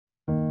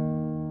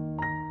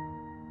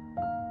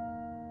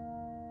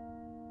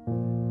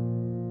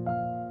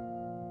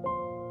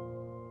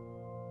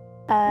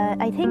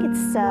I think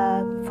it's,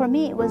 for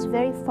me, it was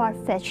very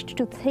far-fetched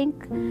to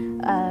think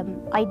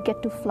I'd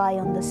get to fly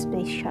on the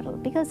space shuttle,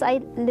 because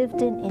I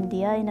lived in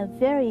India in a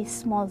very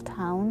small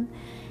town,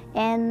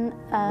 and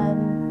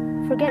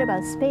forget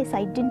about space,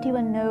 I didn't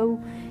even know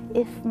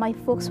if my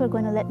folks were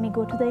going to let me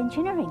go to the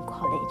engineering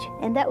college,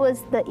 and that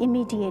was the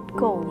immediate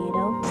goal, you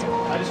know.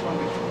 I just want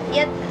to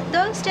Yeah,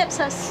 those steps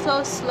are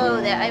so slow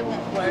that I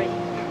won't worry.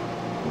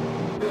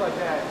 do like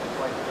that,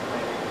 like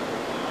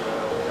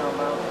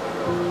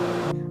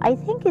I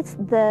think it's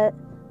the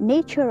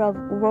nature of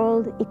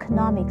world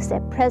economics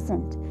at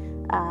present,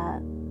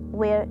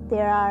 where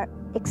there are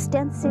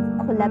extensive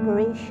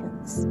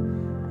collaborations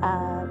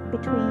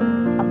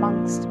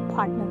amongst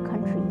partner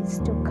countries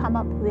to come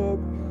up with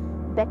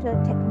better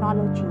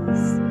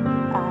technologies,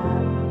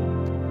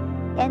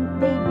 and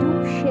they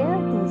do share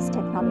these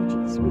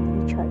technologies with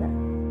each other.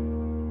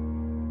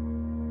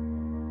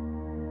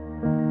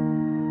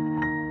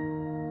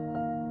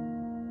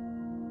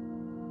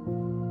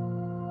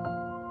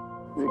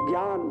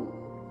 विज्ञान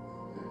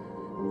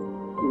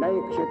नए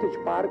क्षितिज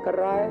पार कर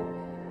रहा है,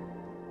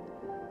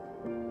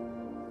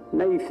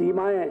 नई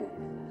सीमाएं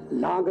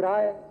लांघ रहा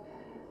है।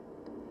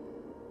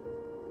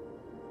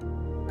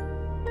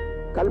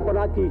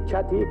 कल्पना की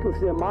इच्छा थी कि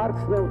उसे मार्स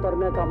में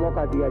उतरने का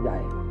मौका दिया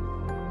जाए।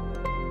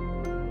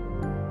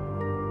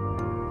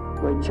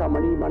 वो इच्छा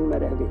मणि मन में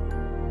रह गई।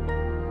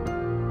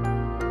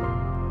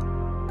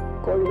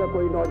 कोई न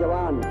कोई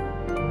नौजवान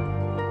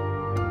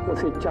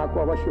उस इच्छा को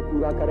अवश्य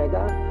पूरा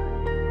करेगा।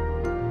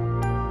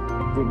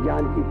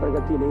 विज्ञान की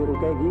प्रगति नहीं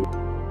रुकेगी।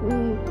 We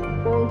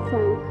all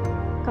thank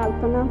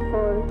Kalpana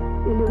for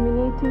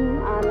illuminating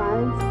our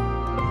lives,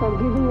 for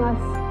giving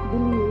us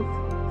belief,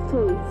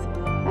 faith,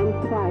 and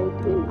pride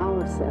in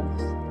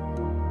ourselves.